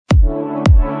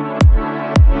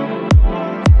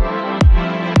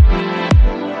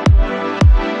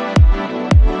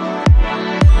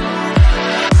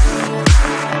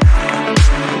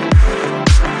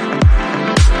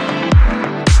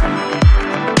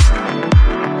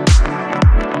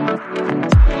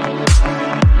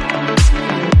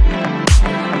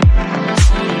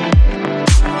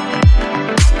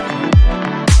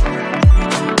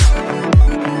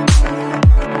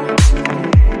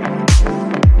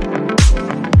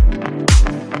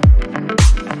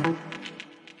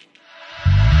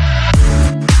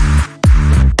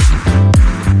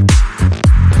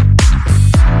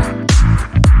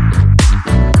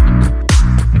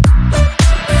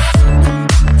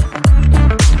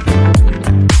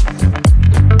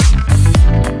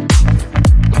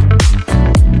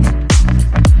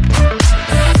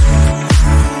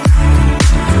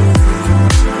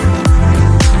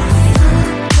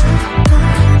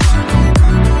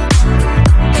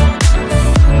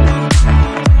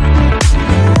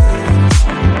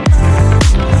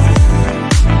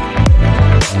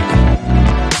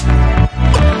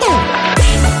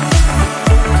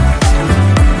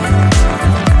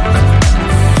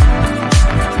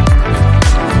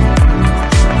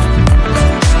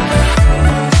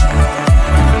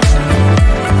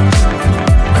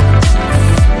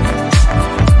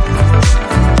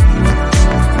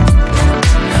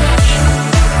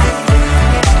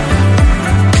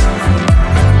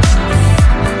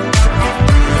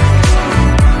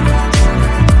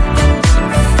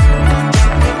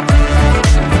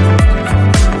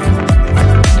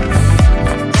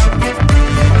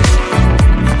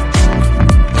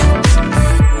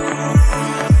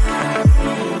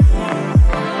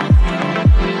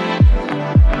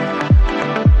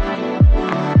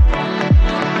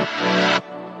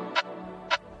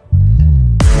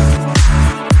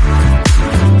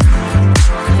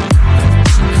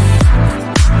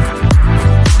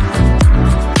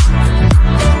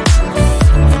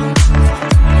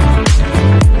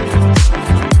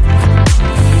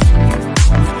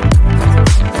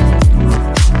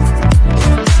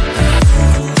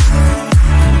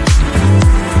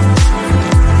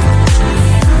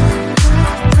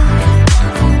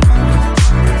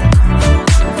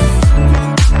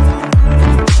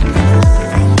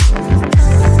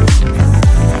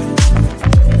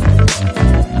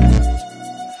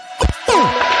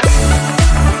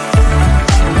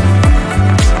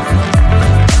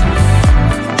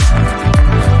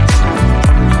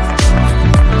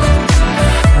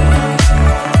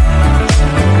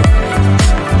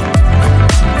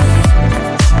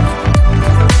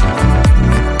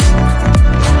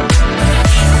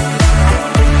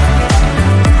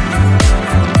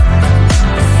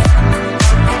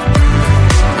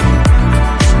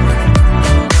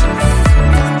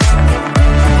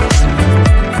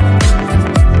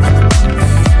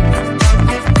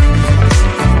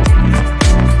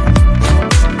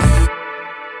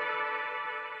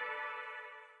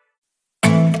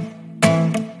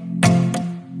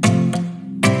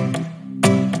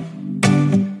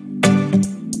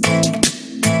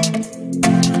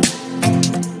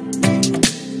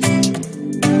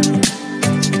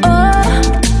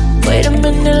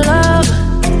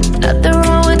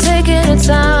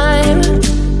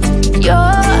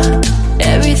You're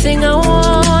everything I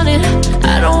wanted.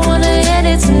 I don't wanna end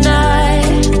it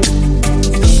tonight.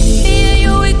 Me and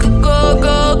you, we could go,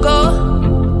 go, go.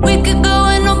 We could go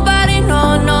and nobody,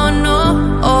 no, no, no.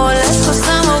 Oh, let's go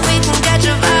somewhere we can catch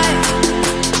a vibe.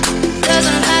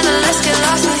 Doesn't matter, let's get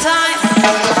lost in time.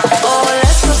 Oh,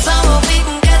 let's go somewhere we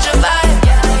can catch a vibe.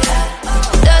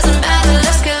 Doesn't matter,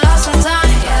 let's get lost in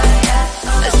time.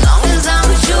 As long as I'm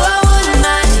with you, I wouldn't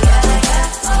mind.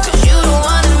 'Cause you the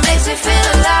one that makes me feel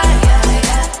alive.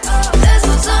 Let's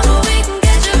go somewhere we can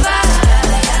catch a vibe.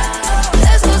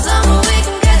 Let's go somewhere we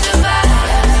can catch a vibe.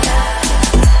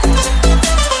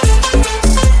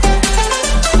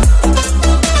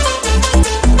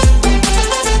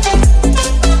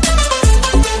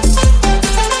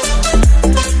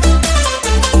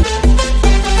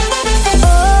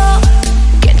 Oh,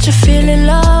 can't you feel it,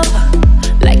 love?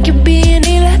 Like you're being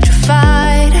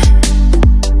electrified.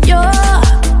 Your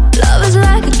love is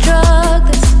like a drug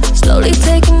that's slowly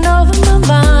taking over my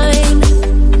mind.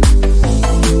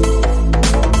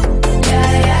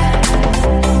 Yeah, yeah.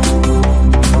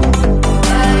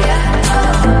 Yeah, yeah.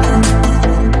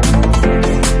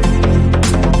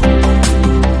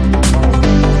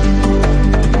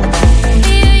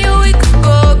 Me and you, we could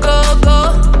go, go, go.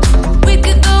 We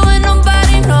could go and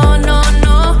nobody, no, no,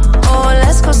 no. Oh,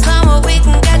 let's go somewhere we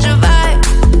can catch a vibe.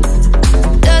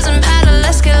 Doesn't matter,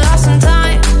 let's get lost in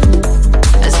time.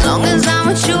 As long as I'm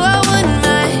with you, I wouldn't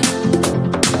mind.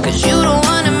 'Cause you the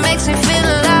one that makes me feel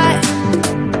alive.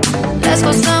 Let's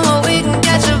go somewhere we can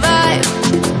catch a vibe.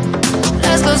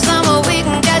 Let's go somewhere we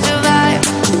can catch a vibe.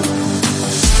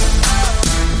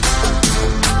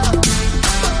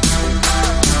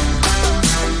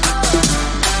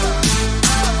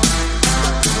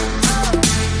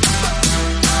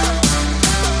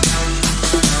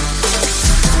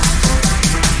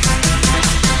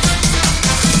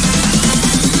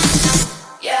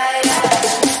 Yeah, yeah.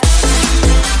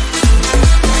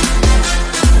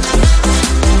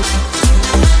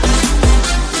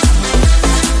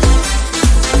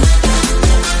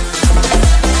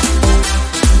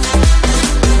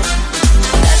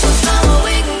 Let's go somewhere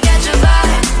we can catch a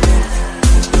vibe.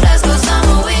 Let's go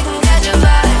somewhere we can catch a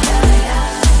vibe.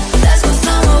 Let's go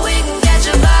somewhere we can catch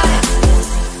a vibe.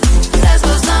 Let's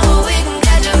go somewhere we can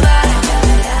catch a vibe.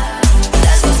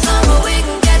 Let's go somewhere we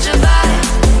can catch a vibe.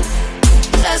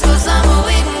 Let's go somewhere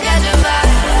we can catch a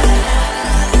vibe.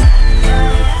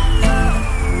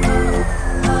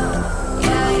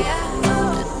 Yeah, yeah.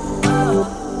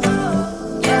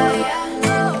 Yeah, yeah.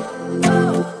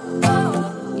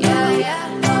 Yeah, yeah.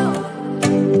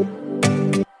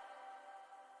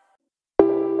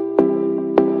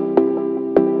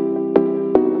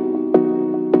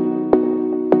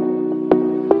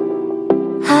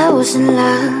 I was in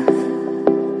love,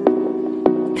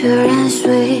 pure and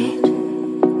sweet,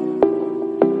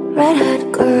 red-hot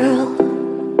girl,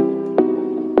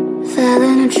 fell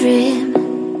in a dream.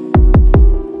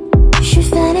 She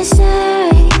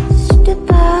fantasized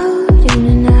about in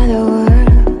another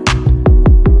world.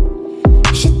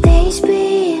 She thinks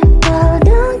people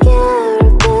don't care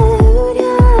about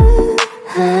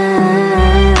her.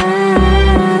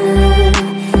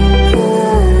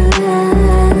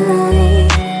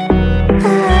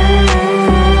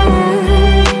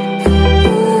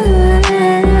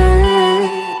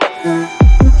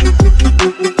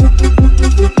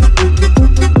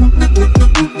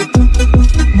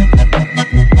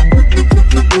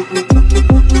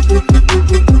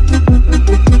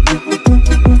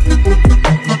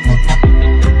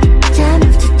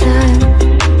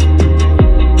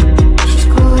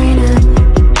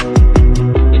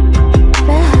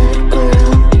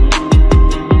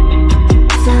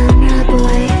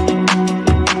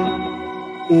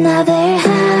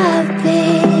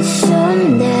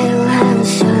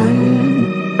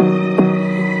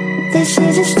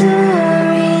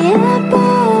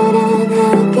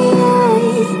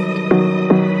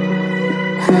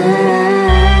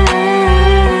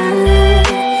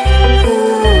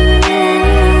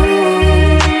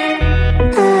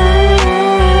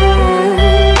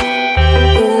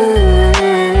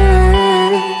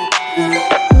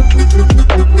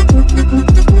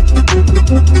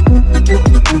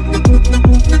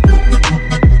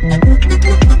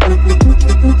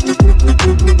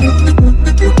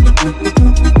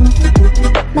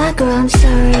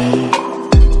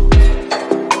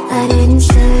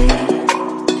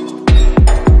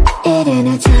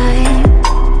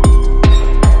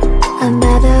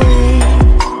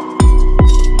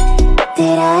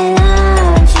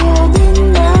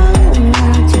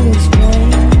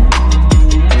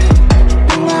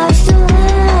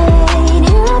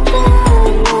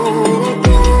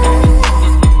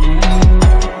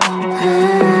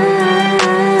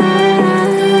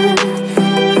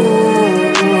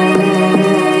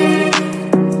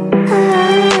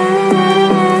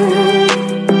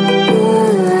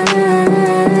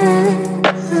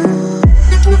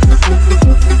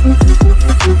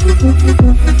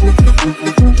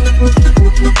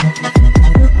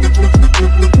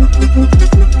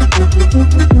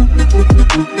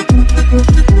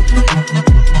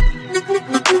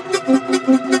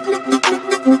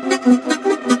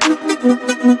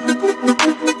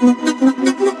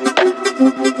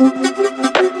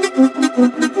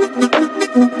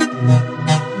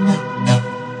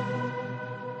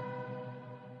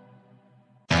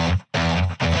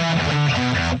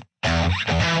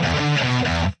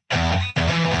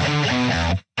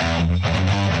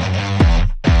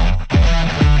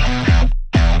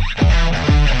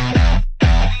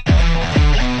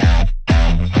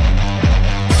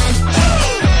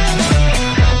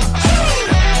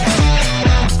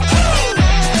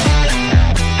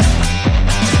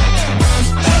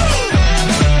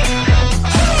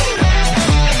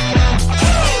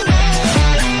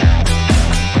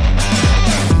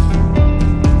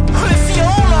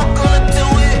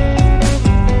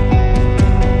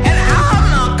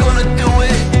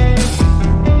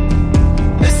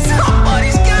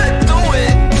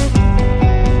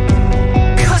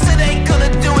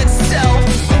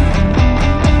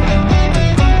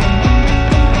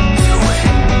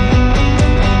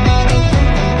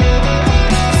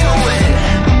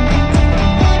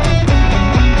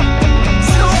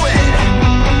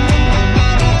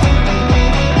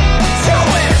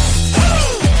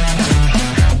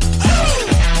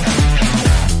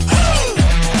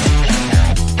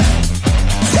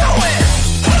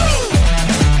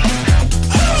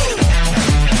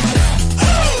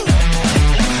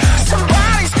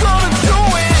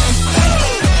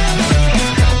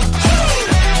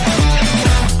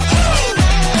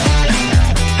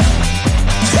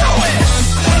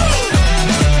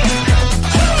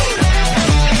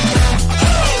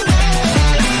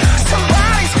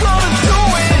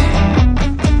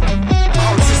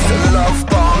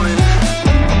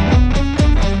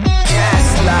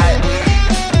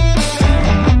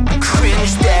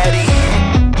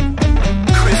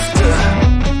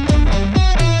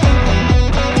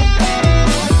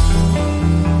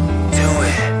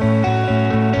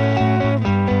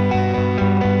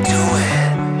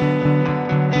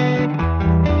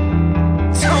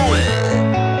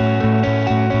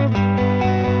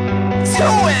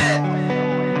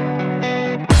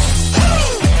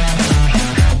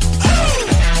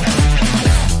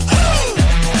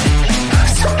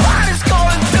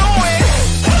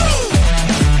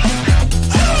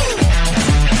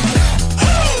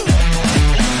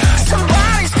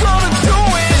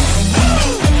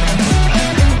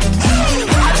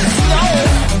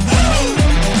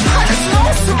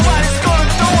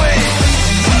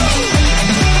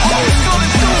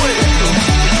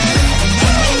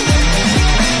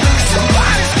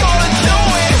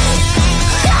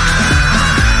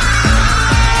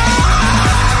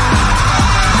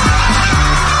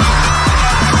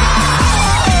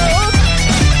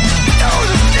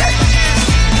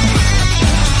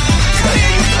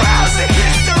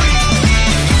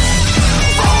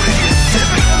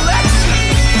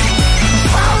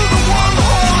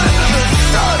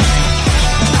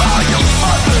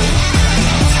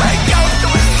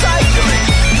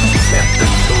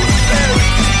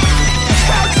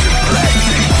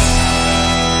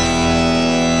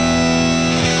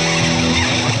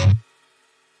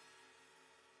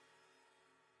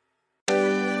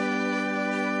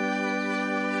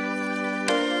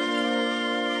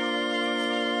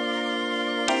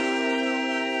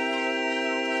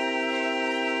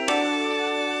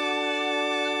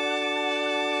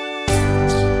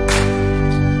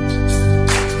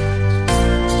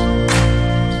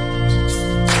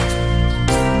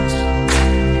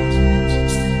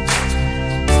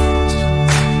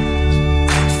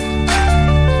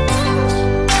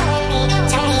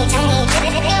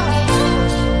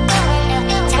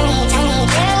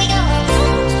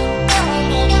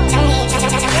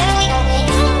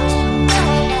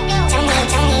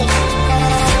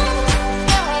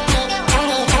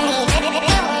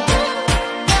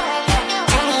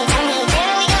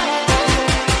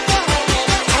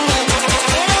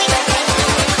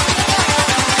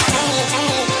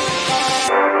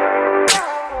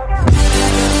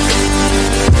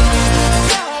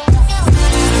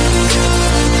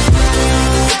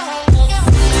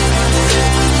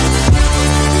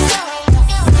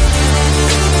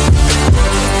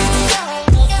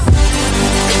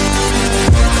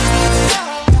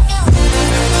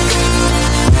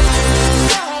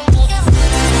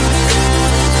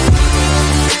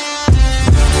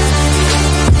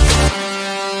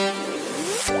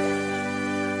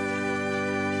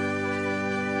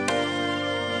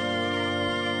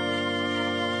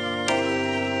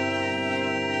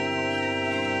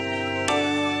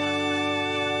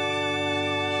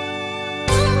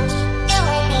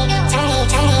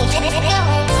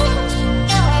 It's